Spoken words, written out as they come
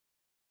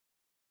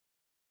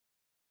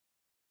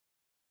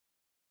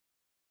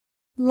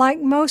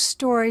Like most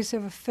stories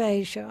of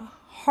aphasia,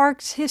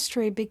 Hark's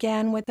history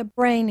began with a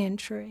brain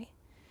injury.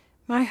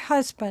 My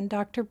husband,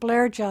 Dr.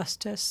 Blair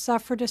Justice,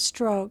 suffered a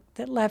stroke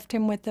that left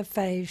him with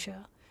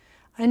aphasia.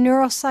 A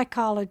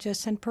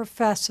neuropsychologist and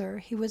professor,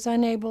 he was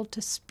unable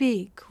to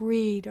speak,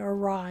 read, or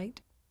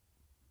write.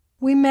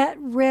 We met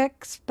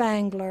Rick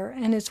Spangler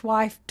and his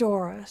wife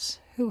Doris,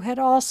 who had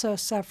also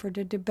suffered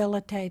a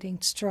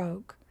debilitating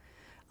stroke.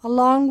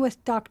 Along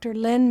with Dr.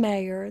 Lynn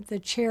Mayer, the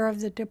chair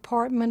of the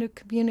Department of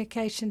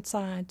Communication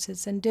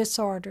Sciences and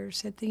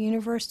Disorders at the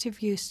University of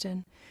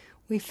Houston,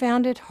 we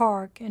founded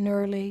Hark in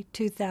early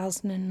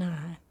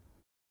 2009.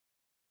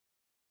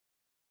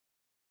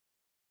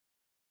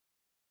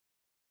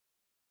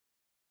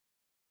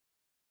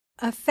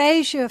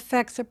 Aphasia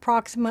affects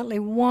approximately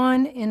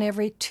 1 in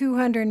every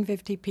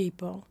 250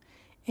 people.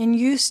 In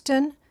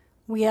Houston,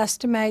 we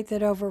estimate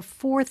that over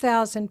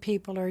 4,000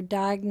 people are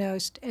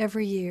diagnosed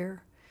every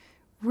year.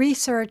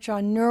 Research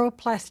on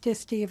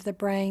neuroplasticity of the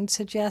brain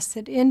suggests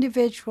that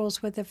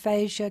individuals with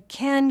aphasia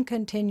can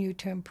continue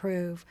to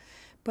improve,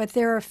 but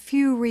there are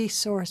few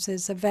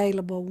resources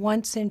available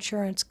once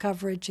insurance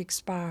coverage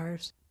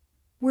expires.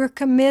 We're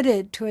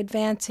committed to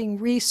advancing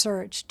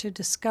research to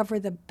discover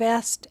the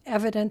best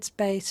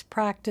evidence-based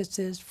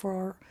practices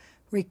for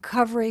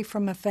recovery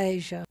from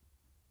aphasia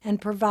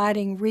and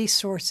providing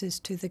resources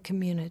to the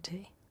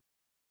community.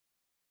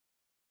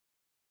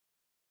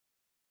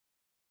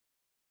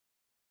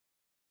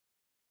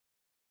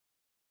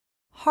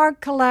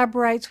 Hark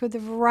collaborates with a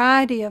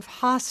variety of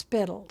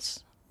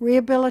hospitals,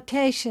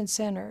 rehabilitation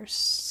centers,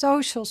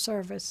 social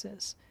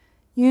services,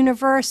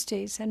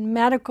 universities, and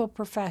medical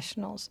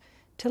professionals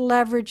to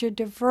leverage a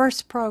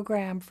diverse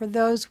program for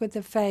those with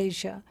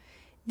aphasia.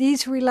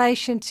 These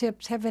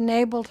relationships have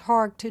enabled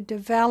Hark to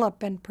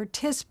develop and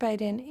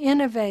participate in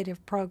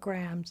innovative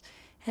programs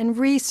and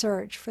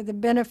research for the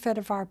benefit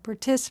of our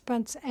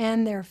participants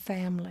and their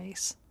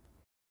families.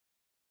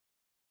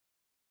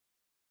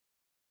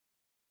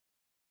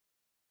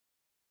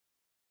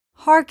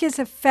 Hark is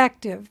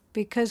effective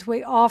because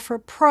we offer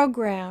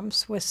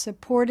programs with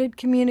supported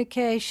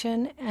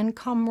communication and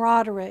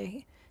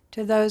camaraderie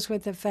to those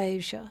with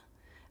aphasia,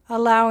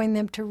 allowing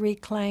them to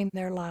reclaim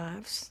their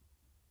lives.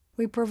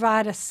 We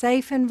provide a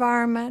safe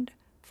environment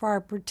for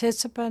our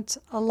participants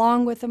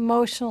along with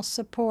emotional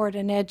support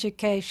and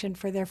education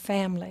for their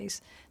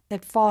families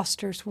that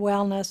fosters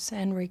wellness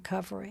and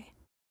recovery.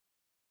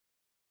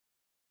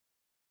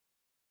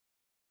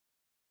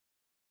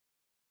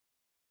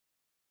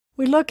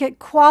 We look at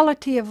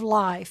quality of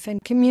life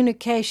and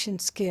communication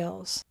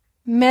skills,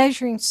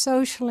 measuring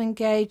social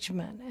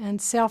engagement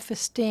and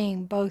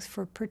self-esteem both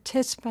for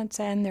participants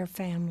and their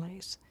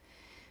families.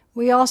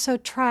 We also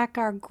track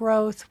our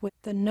growth with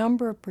the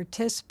number of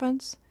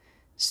participants,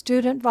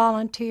 student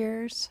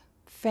volunteers,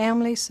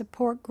 family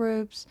support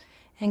groups,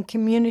 and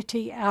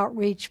community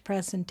outreach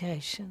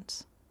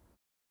presentations.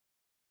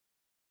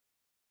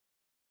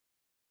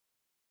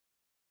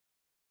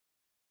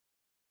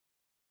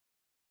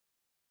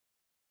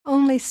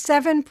 Only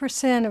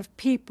 7% of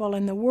people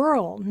in the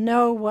world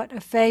know what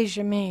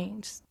aphasia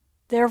means.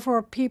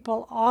 Therefore,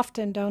 people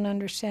often don't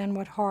understand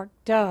what Hark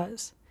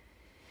does.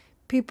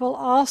 People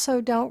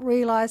also don't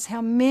realize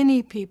how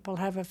many people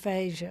have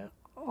aphasia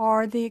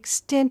or the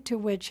extent to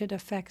which it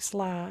affects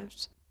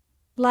lives.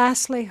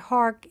 Lastly,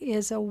 Hark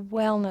is a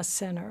wellness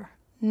center,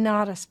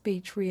 not a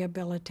speech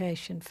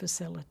rehabilitation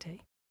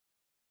facility.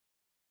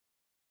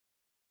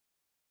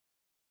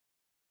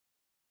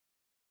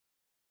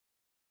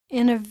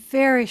 In a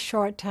very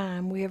short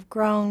time, we have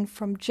grown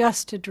from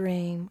just a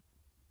dream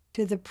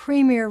to the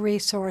premier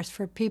resource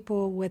for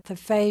people with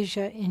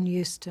aphasia in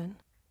Houston.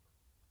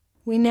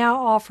 We now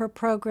offer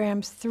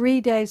programs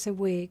 3 days a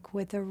week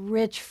with a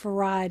rich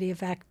variety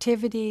of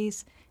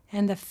activities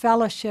and the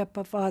fellowship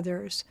of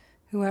others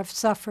who have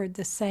suffered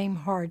the same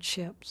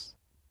hardships.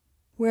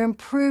 We're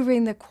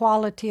improving the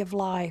quality of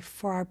life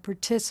for our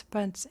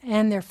participants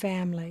and their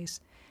families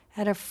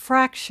at a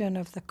fraction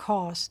of the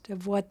cost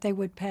of what they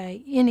would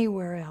pay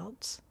anywhere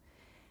else.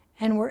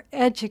 And we're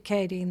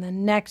educating the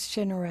next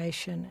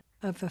generation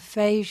of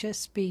aphasia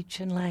speech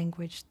and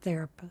language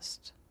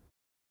therapists.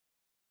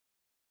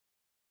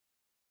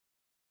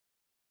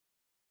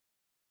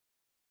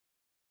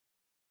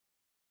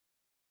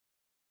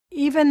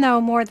 Even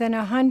though more than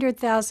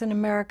 100,000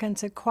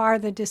 Americans acquire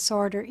the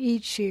disorder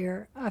each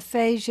year,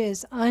 aphasia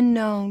is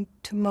unknown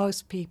to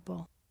most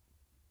people.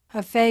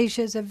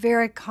 Aphasia is a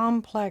very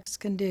complex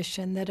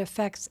condition that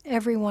affects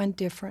everyone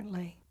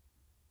differently.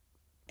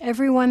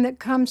 Everyone that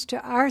comes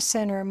to our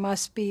center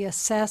must be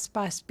assessed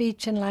by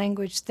speech and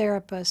language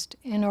therapists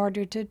in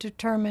order to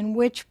determine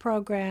which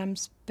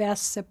programs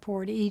best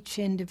support each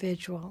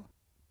individual.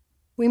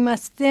 We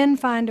must then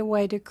find a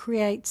way to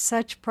create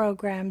such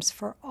programs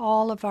for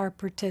all of our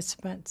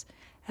participants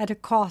at a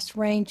cost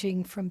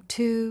ranging from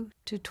 $2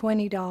 to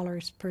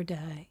 $20 per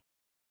day.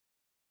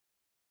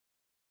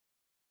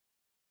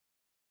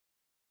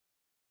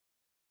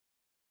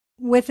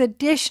 With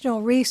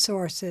additional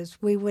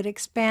resources, we would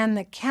expand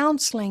the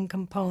counseling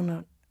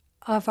component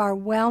of our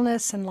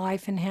Wellness and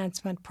Life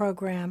Enhancement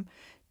Program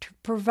to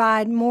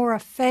provide more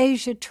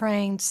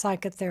aphasia-trained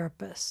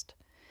psychotherapists.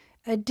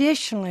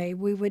 Additionally,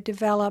 we would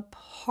develop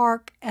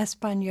HARC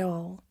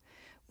Espanol,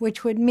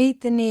 which would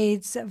meet the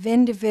needs of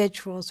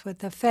individuals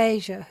with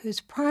aphasia whose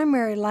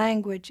primary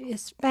language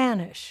is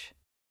Spanish.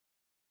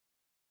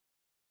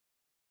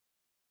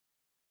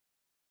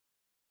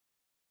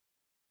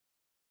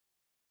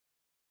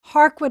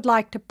 HARC would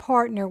like to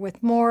partner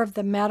with more of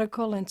the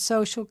medical and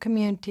social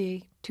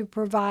community to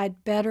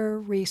provide better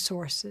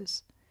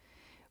resources.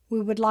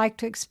 We would like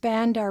to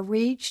expand our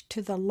reach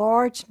to the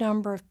large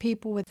number of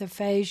people with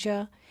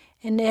aphasia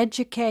and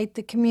educate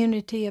the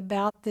community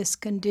about this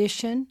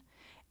condition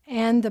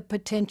and the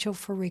potential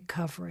for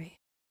recovery.